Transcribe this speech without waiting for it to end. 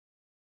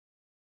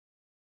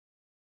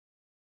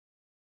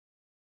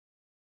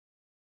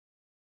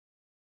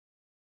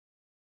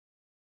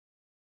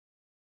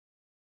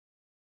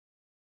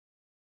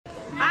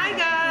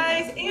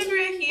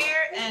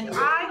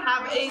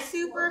a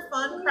super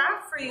fun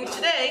craft for you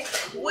today,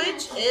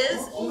 which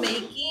is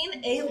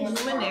making a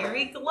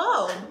luminary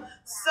globe.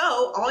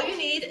 So all you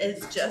need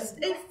is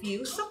just a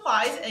few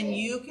supplies, and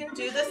you can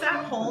do this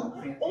at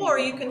home, or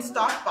you can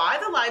stop by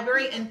the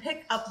library and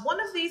pick up one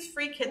of these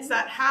free kits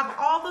that have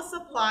all the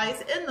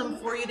supplies in them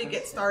for you to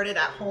get started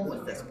at home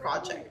with this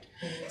project.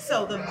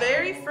 So the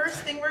very first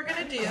thing we're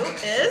going to do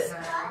is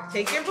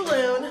take your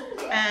balloon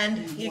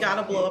and you got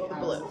to blow up the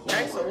balloon.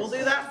 Okay, so we'll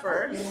do that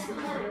first.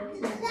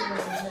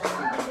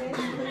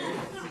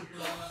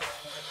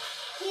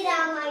 Get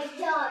out my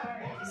daughter.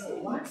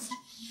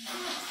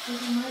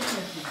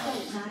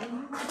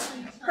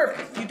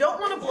 Perfect. You don't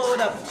want to blow it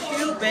up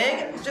too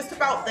big. Just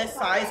about this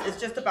size is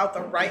just about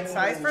the right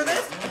size for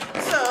this.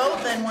 So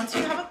then once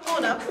you have it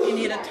blown up, you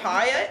need to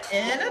tie it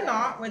in a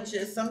knot, which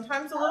is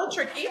sometimes a little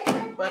tricky,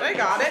 but I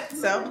got it.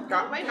 So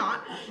got my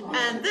knot.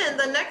 And then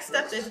the next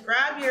step is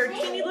grab your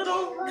teeny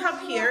little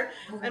cup here,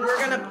 and we're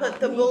going to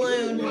put the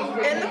balloon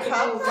in the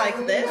cup like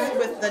this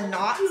with the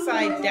knot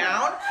side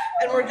down.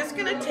 And we're just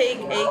going to take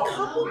a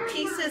couple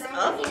pieces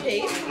of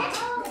tape.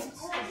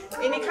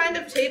 Any kind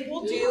of tape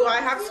will do. I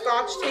have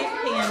Scotch tape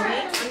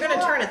handy. I'm going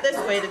to turn it this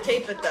way to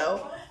tape it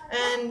though.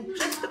 And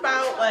just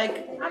about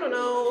like, I don't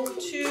know,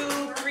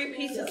 2-3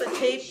 pieces of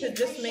tape to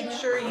just make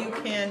sure you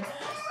can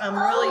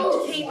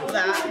really tape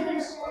that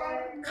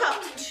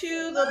cup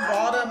to the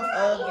bottom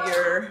of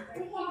your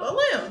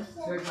balloon.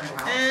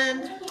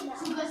 And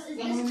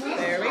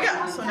there we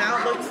go. So now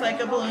it looks like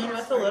a balloon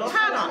with a little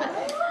hat on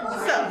it.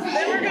 So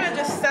then we're going to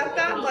just set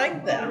that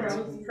like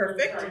that.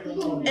 Perfect.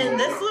 And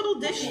this little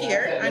dish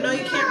here, I know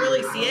you can't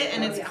really see it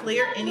and it's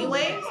clear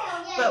anyway,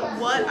 but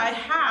what I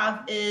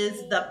have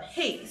is the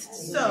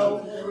paste.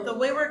 So the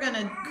way we're going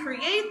to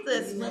create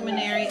this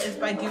luminary is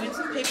by doing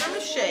some paper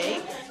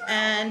mache.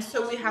 And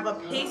so we have a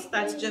paste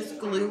that's just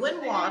glue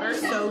and water.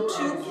 So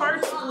 2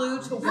 parts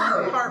glue to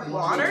 1 part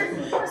water.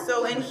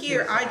 So in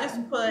here, I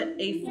just put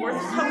a 1/4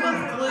 cup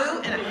of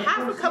glue and a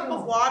 1/2 cup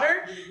of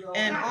water.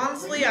 And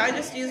honestly, I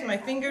just use my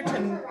finger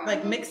to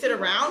like mix it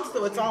around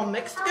so it's all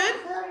mixed good.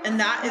 And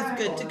that is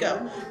good to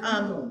go.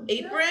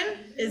 Apron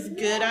is a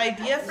good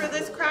idea for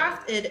this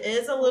craft. It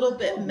is a little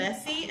bit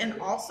messy, and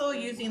also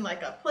using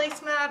like a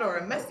placemat or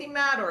a messy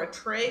mat or a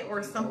tray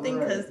or something,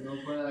 because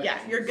yeah,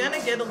 you're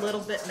gonna get a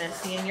little bit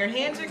messy and your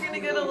hands are gonna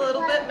get a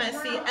little bit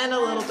messy and a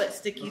little bit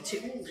sticky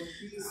too.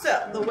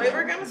 So the way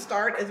we're gonna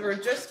start is we're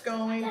just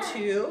going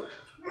to,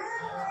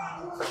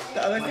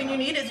 the other thing you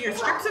need is your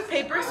strips of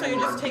paper. So you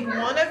just take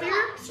one of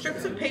your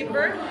strips of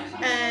paper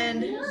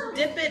and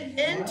dip it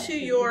into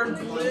your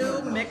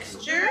glue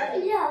mixture.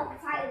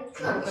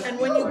 And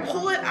when you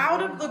pull it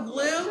out of the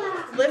glue,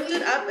 lift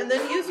it up and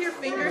then use your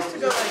fingers to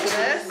go like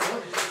this.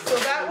 So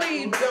that way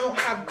you don't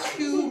have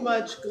too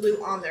much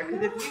glue on there.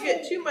 Because if you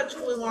get too much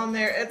glue on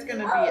there, it's going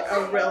to be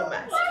a real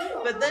mess.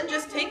 But then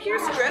just take your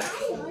strip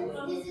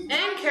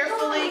and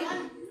carefully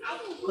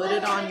put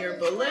it on your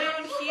balloon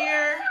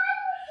here.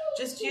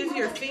 Just use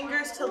your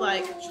fingers to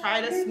like try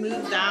to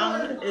smooth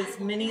down as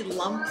many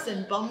lumps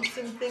and bumps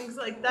and things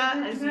like that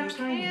as you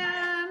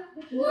can.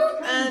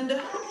 And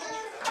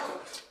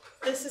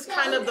this is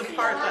kind of the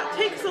part that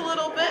takes a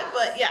little bit,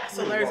 but yeah,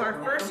 so there's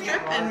our first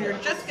strip, and you're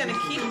just gonna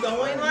keep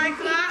going like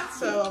that.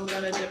 So I'm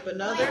gonna dip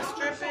another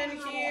strip in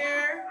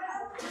here.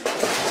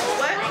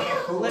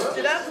 Wet, lift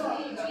it up,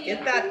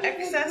 get that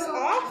excess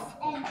off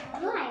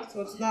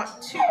so it's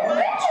not too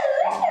much.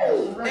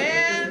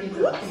 And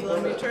whoops,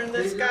 let me turn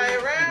this guy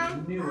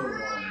around.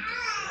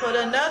 Put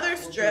another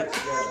strip.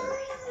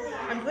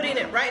 I'm putting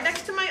it right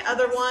next to my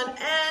other one,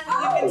 and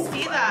you can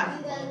see that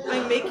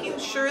I'm making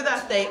sure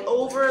that they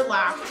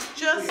overlap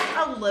just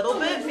a little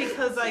bit,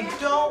 because I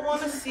don't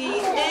want to see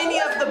any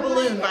of the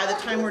balloon by the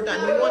time we're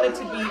done. We want it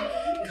to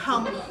be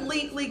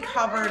completely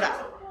covered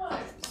up.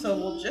 So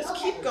we'll just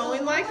keep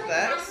going like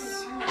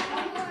this.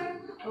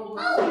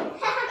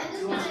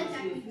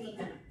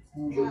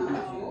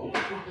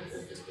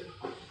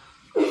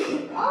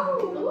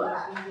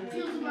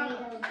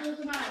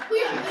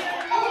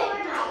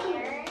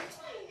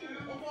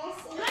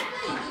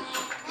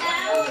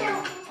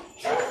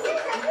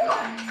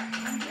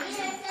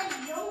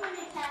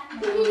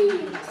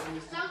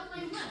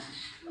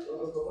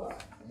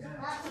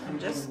 And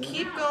just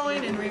keep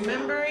going and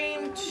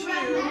remembering to,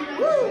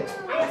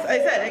 as I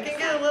said, it can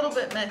get a little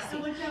bit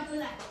messy.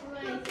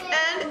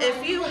 And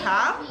if you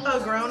have a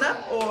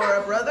grown-up or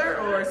a brother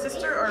or a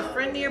sister or a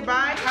friend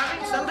nearby,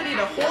 having somebody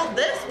to hold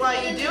this while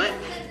you do it,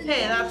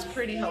 hey, that's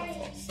pretty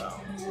helpful. So.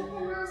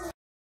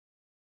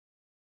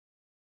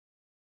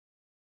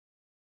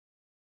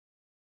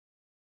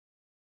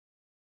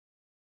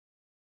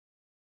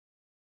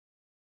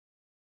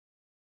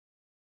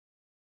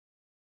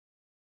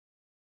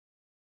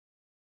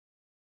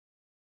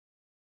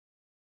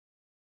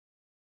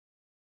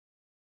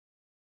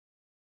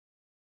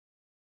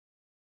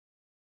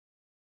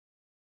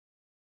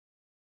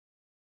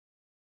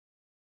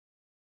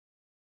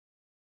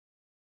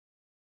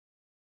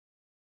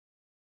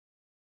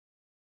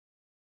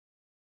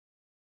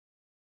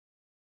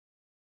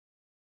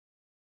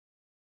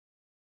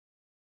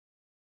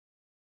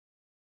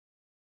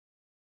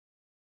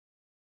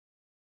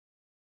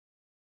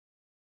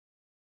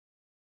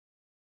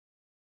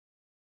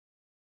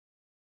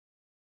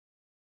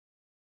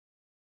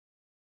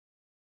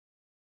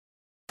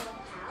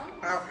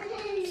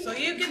 Okay, so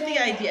you get the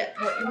idea.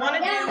 What you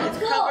want to do is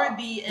cover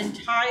the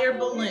entire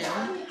balloon,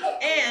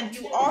 and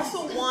you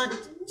also want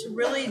to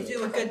really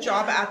do a good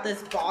job at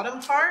this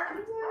bottom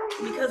part,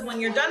 because when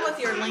you're done with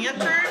your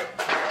lantern,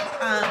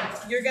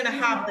 you're going to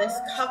have this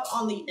cup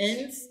on the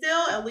end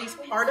still, at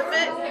least part of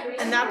it,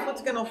 and that's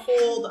what's going to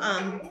hold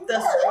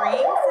the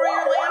string for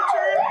your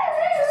lantern,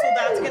 so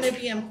that's going to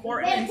be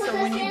important. And so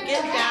when you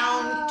get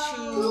down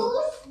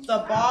to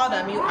the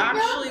bottom, you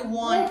actually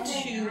want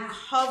to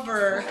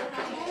cover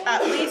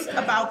at least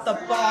about the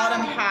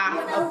bottom half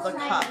of the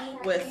cup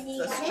with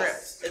the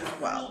strips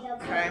as well,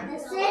 okay?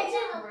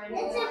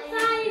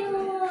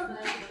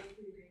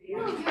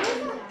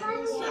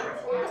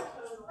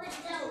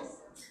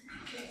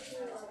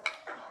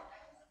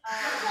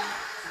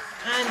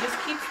 And just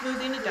keep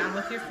smoothing it down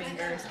with your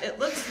fingers. It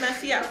looks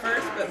messy at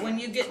first, but when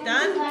you get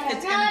done,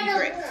 it's going to be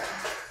great.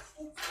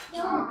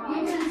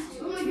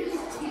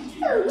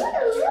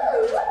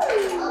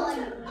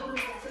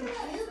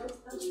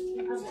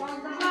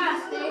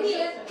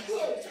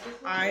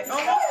 I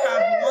almost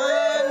have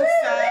one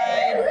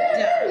side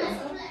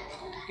done.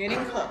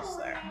 Getting close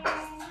there.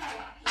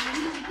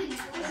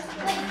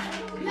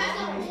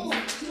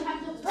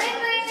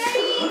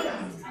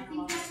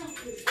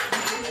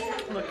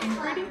 Looking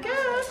pretty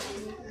good.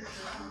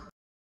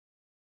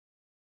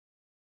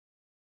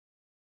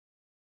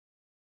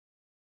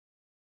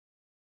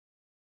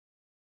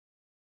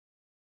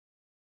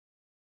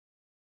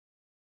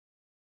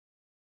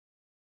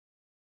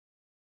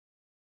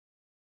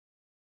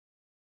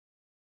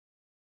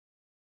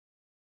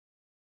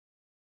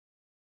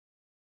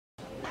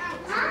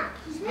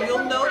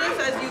 You'll notice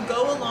as you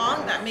go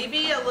along that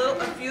maybe a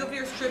few of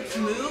your strips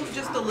move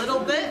just a little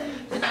bit,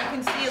 and I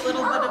can see a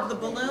little bit of the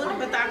balloon,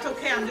 but that's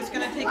okay. I'm just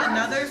going to take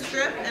another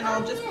strip and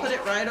I'll just put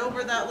it right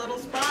over that little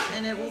spot,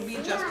 and it will be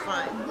just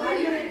fine.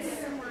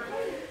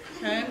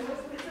 Okay.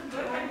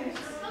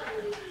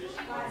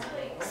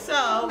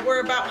 So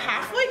we're about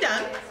halfway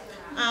done.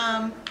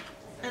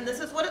 And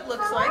this is what it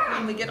looks like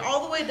when we get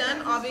all the way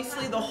done.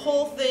 Obviously, the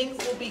whole thing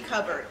will be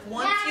covered.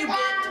 Once you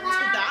get to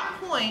that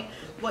point,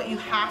 what you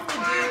have to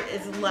do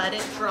is let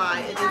it dry.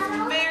 It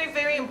is very,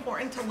 very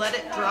important to let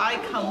it dry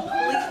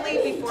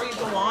completely before you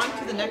go on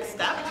to the next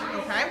step,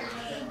 okay?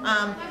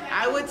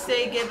 I would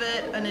say give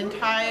it an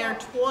entire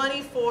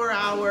 24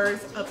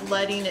 hours of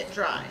letting it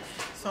dry.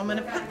 So I'm going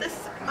to put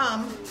this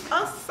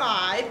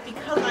aside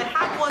because I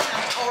have one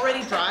that's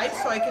already dried,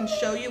 so I can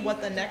show you what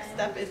the next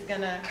step is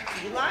going to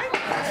be like.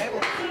 Okay,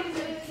 we'll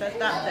set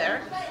that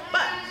there.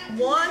 But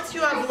once you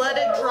have let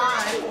it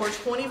dry for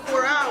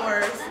 24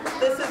 hours,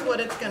 this is what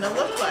it's going to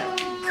look like.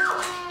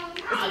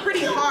 It's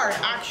pretty hard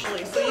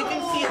actually, so you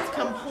can see it's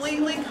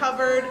completely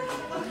covered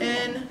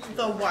in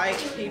the white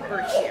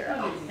paper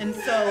here. And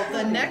so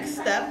the next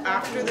step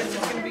after this is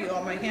going to be,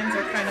 oh, my hands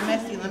are kind of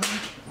messy, let me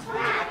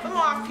pop them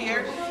off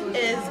here,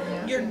 is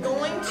you're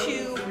going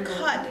to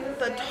cut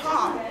the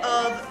top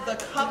of the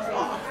cup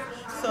off.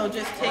 So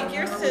just take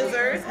your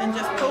scissors and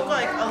just poke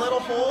like a little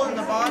hole in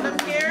the bottom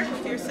here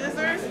with your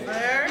scissors,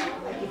 there,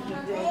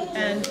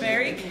 and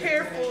very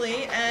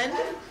carefully, and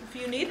if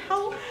you need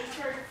help,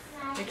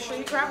 make sure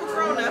you grab a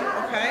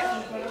grown-up, okay?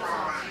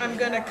 I'm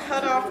going to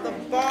cut off the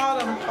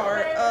bottom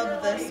part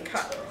of this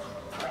cup.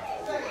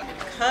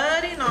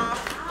 Cutting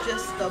off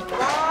just the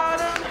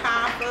bottom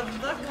half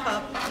of the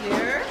cup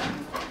here.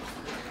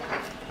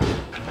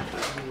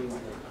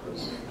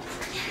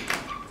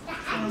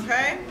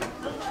 Okay?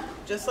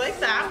 Just like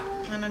that.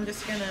 And I'm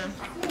just going to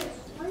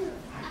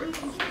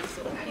rip off these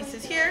little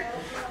pieces here.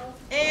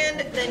 And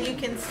then you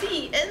can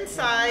see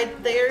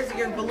inside there's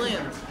your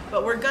balloon.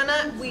 But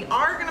we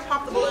are gonna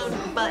pop the balloon,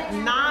 but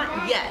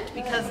not yet,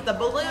 because the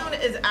balloon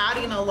is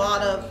adding a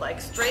lot of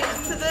like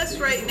strength to this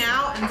right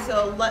now. And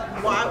so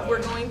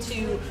we're going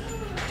to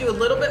do a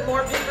little bit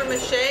more paper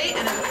mache,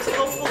 and it's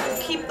helpful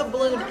to keep the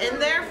balloon in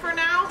there for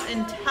now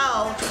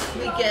until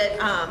we get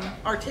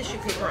our tissue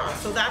paper on.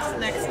 So that's the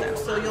next step.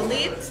 So you'll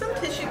need some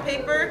tissue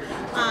paper.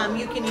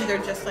 You can either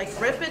just like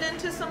rip it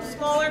into some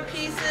smaller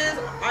pieces.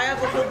 I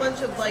have a whole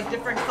bunch of like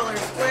different color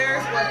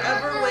squares.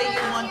 Whatever way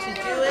you want to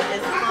do it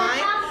is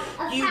fine.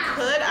 You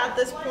could at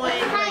this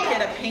point like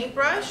get a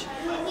paintbrush,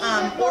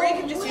 or you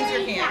can just use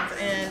your hands.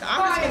 And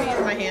I'm just going to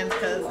use my hands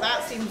because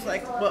that seems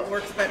like what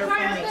works better for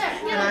me.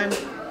 And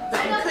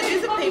you could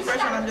use a paintbrush,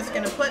 and I'm just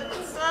going to put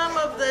some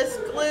of this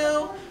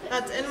glue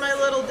that's in my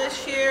little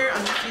dish here.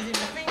 I'm just using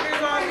my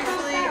fingers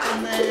obviously,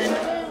 and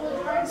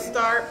then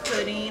start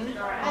putting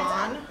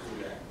on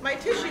my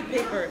tissue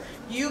paper.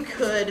 You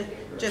could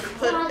just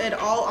put it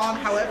all on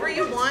however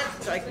you want,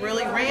 it's like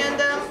really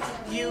random.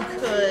 You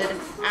could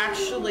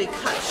actually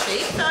cut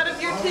shapes out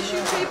of your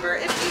tissue paper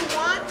if you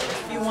want.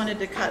 If you wanted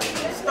to cut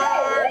some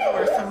stars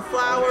or some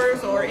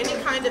flowers or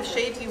any kind of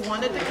shape you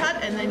wanted to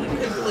cut, and then you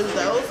could glue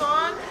those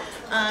on.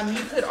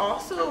 You could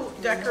also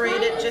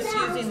decorate it just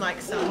using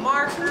like some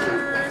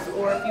markers,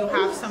 or if you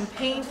have some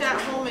paint at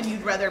home and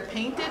you'd rather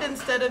paint it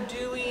instead of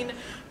doing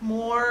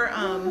more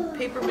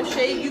paper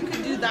mache, you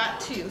could do that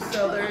too.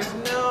 So there's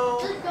no,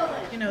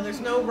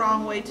 there's no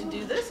wrong way to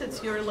do this.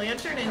 It's your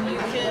lantern and you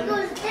can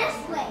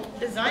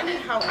design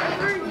it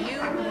however you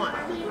want.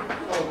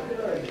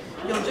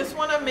 You'll just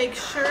want to make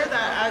sure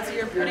that as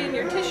you're putting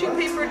your tissue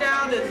paper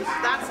down, if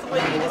that's the way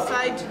you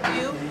decide to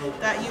do,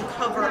 that you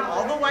cover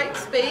all the white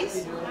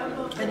space,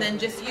 and then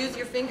just use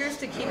your fingers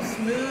to keep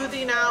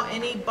smoothing out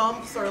any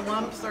bumps or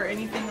lumps or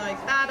anything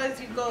like that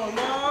as you go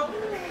along.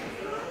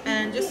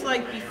 And just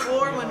like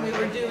before when we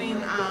were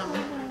doing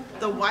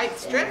the white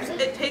strips,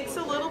 it takes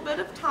a little bit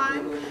of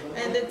time,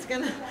 and it's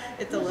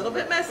a little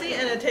bit messy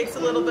and it takes a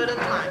little bit of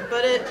time,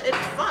 but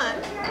it's fun.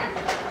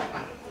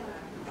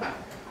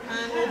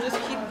 And we'll just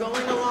keep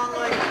going along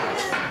like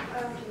this.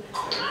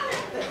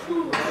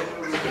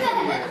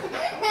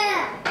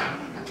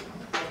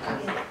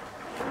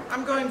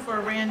 I'm going for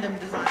a random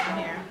design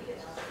here.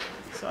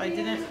 So I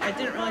didn't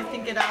really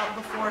think it out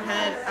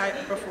beforehand.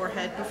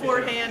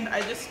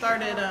 I just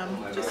started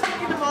just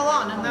sticking them all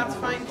on, and that's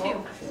fine too.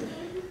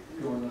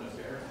 So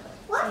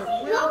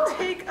it will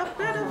take a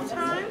bit of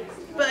time,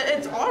 but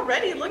it's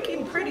already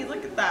looking pretty.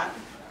 Look at that.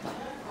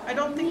 I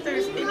don't think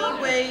there's any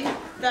way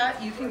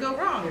that you can go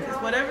wrong,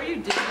 because whatever you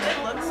do,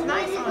 it looks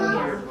nice on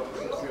here.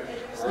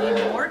 Just need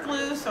more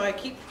glue, so I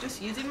keep just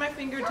using my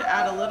finger to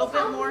add a little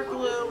bit more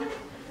glue.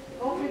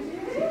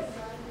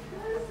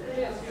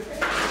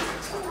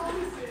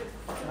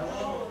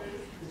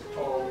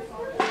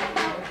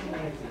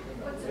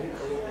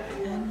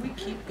 And we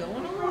keep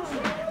going along.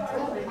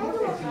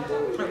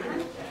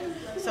 Okay.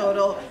 So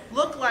it'll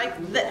look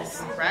like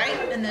this, right?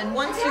 And then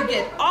once you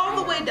get all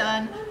the way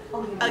done,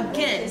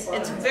 again,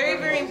 it's very,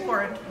 very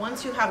important,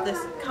 once you have this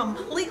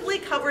completely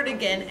covered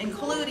again,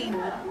 including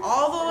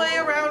all the way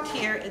around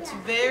here, it's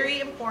very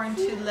important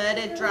to let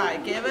it dry.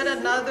 Give it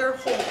another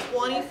whole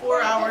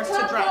 24 hours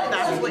to dry.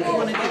 That's what you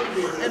want to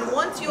do. And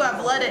once you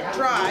have let it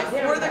dry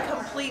for the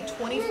complete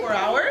 24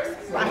 hours,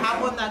 I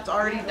have one that's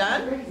already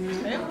done.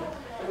 Okay.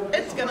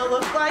 It's going to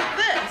look like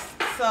this.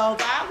 So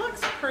that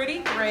looks pretty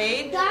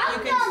great.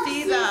 You can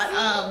see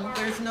that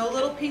there's no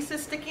little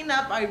pieces sticking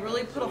up. I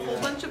really put a whole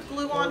bunch of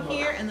glue on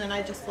here, and then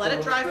I just let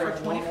it dry for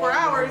 24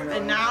 hours,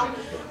 and now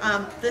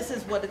this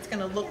is what it's going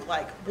to look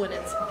like when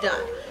it's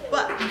done.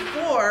 But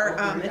before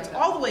it's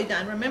all the way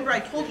done, remember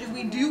I told you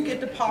we do get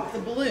to pop the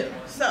balloon.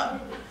 So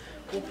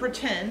we'll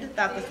pretend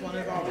that this one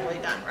is all the way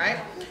done, right?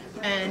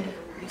 And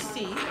you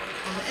see on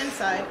the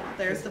inside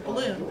there's the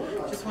balloon.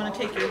 Just want to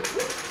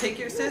take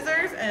your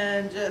scissors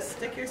and just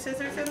stick your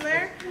scissors in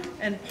there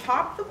and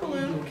pop the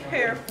balloon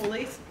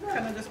carefully.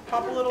 Kind of just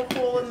pop a little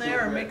hole in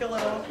there or make a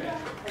little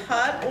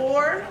cut,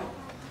 or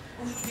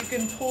you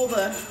can pull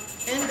the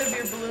end of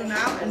your balloon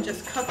out and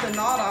just cut the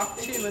knot off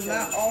too, and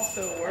that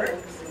also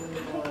works.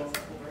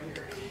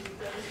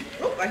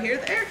 Oh, I hear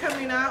the air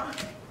coming out.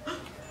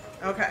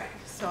 Okay.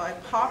 So I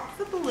popped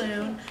the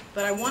balloon,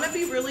 but I want to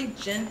be really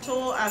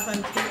gentle as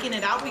I'm taking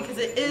it out, because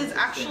it is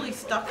actually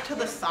stuck to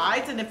the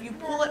sides, and if you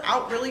pull it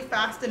out really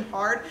fast and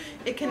hard,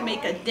 it can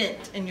make a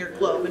dent in your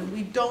globe, and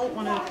we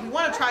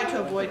want to try to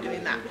avoid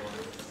doing that.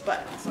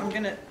 But so I'm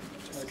going to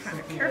just kind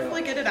of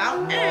carefully get it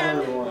out,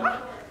 and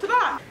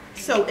ta-da!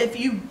 So if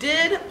you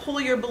did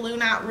pull your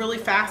balloon out really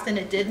fast and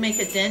it did make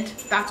a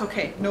dent, that's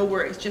okay, no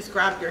worries. Just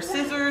grab your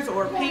scissors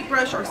or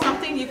paintbrush or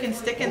something you can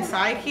stick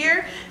inside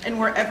here, and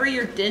wherever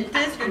your dent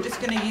is, you're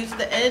just going to use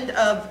the end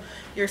of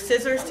your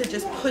scissors to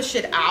just push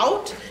it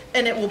out,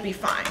 and it will be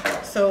fine.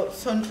 So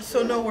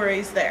no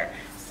worries there.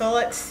 So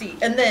let's see.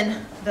 And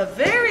then the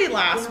very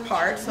last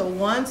part, so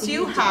once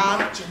you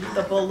have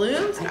the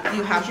balloons,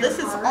 you have, this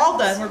is all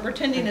done. We're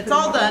pretending it's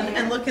all done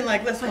and looking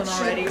like this one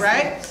already,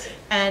 right?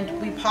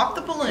 And we pop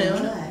the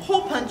balloon,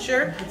 hole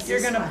puncher. You're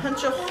going to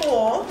punch a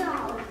hole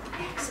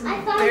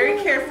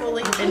very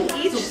carefully in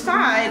each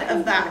side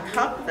of that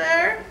cup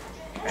there.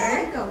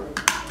 Okay.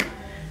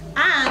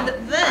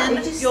 And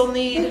then you'll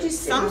need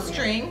some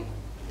string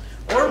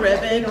or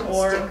ribbon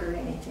or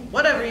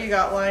whatever you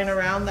got lying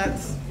around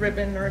that's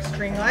ribbon or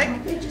string like.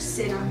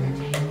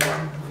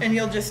 And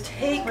you'll just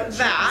take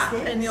that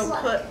and you'll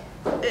put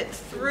it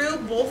through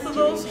both of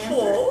those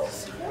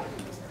holes.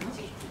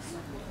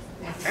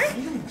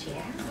 Okay.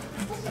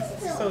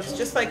 So it's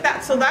just like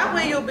that. So that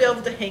way you'll be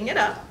able to hang it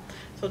up.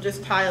 So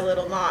just tie a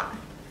little knot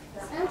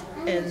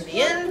in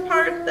the end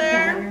part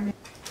there.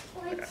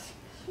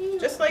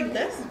 Just like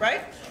this,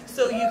 right?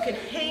 So you could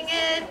hang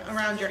it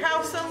around your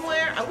house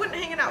somewhere. I wouldn't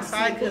hang it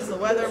outside because the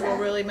weather will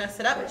really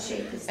mess it up.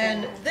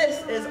 And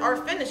this is our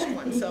finished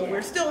one. So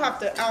we still have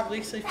to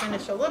obviously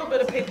finish a little bit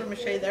of paper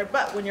mache there,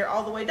 but when you're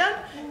all the way done,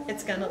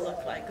 it's gonna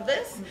look like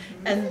this.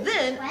 And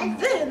then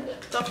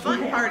the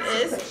fun part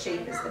is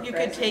you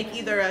could take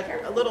either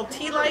a little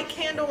tea light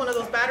candle, one of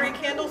those battery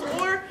candles,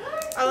 or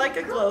I like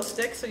a glow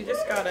stick, so you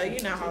just gotta,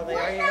 you know how they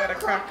are, you gotta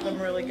crack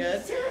them really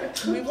good.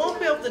 We won't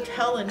be able to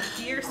tell in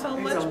here so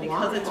much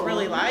because it's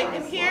really light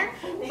in here,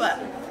 but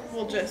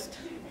we'll just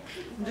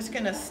I'm just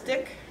gonna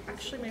stick,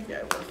 actually maybe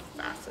I will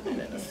fasten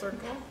it in a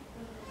circle.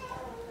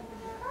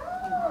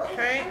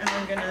 Okay, and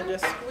I'm gonna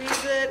just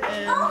squeeze it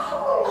and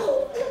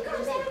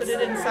put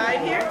it inside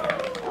here.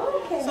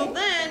 So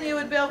then you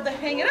would be able to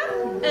hang it up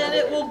and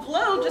it will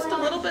glow just a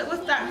little bit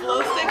with that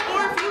glow stick,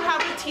 or if you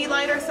have a tea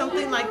light or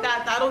something like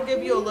that, that'll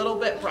give you a little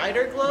bit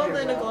brighter glow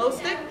than a glow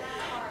stick.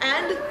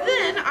 And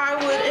then I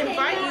would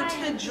invite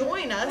you to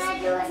join us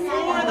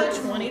for the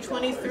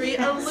 2023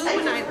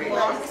 Illuminite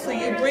Walk. So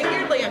you bring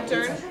your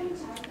lantern,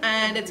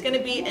 and it's going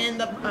to be in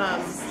the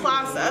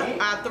plaza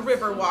at the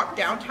Riverwalk,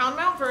 downtown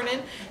Mount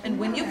Vernon. And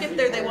when you get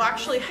there, they will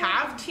actually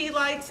have tea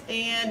lights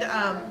and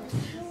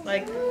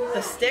like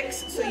the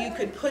sticks, so you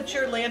could put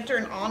your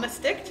lantern on a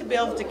stick to be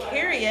able to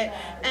carry it,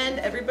 and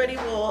everybody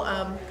will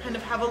kind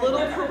of have a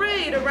little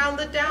parade around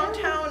the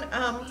downtown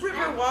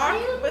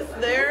Riverwalk with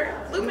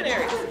their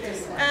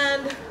luminaries.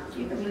 And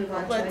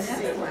let's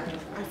see,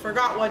 I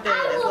forgot what day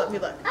it is, let me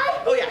look.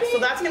 Oh yeah, so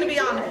that's going to be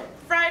on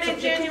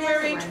Friday,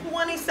 January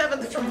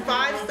 27th from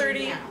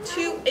 5:30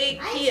 to 8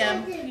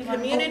 p.m.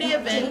 Community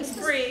event,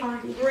 free.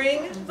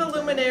 Bring the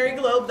Luminary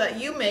Globe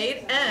that you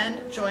made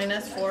and join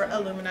us for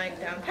Illuminite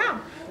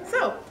Downtown.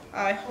 So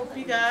I hope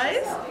you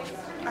guys,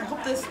 I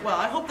hope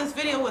this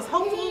video was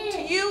helpful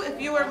to you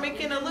if you are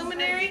making a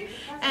luminary,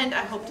 and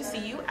I hope to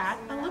see you at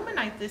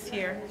Illuminite this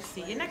year.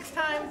 See you next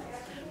time.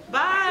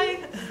 Bye.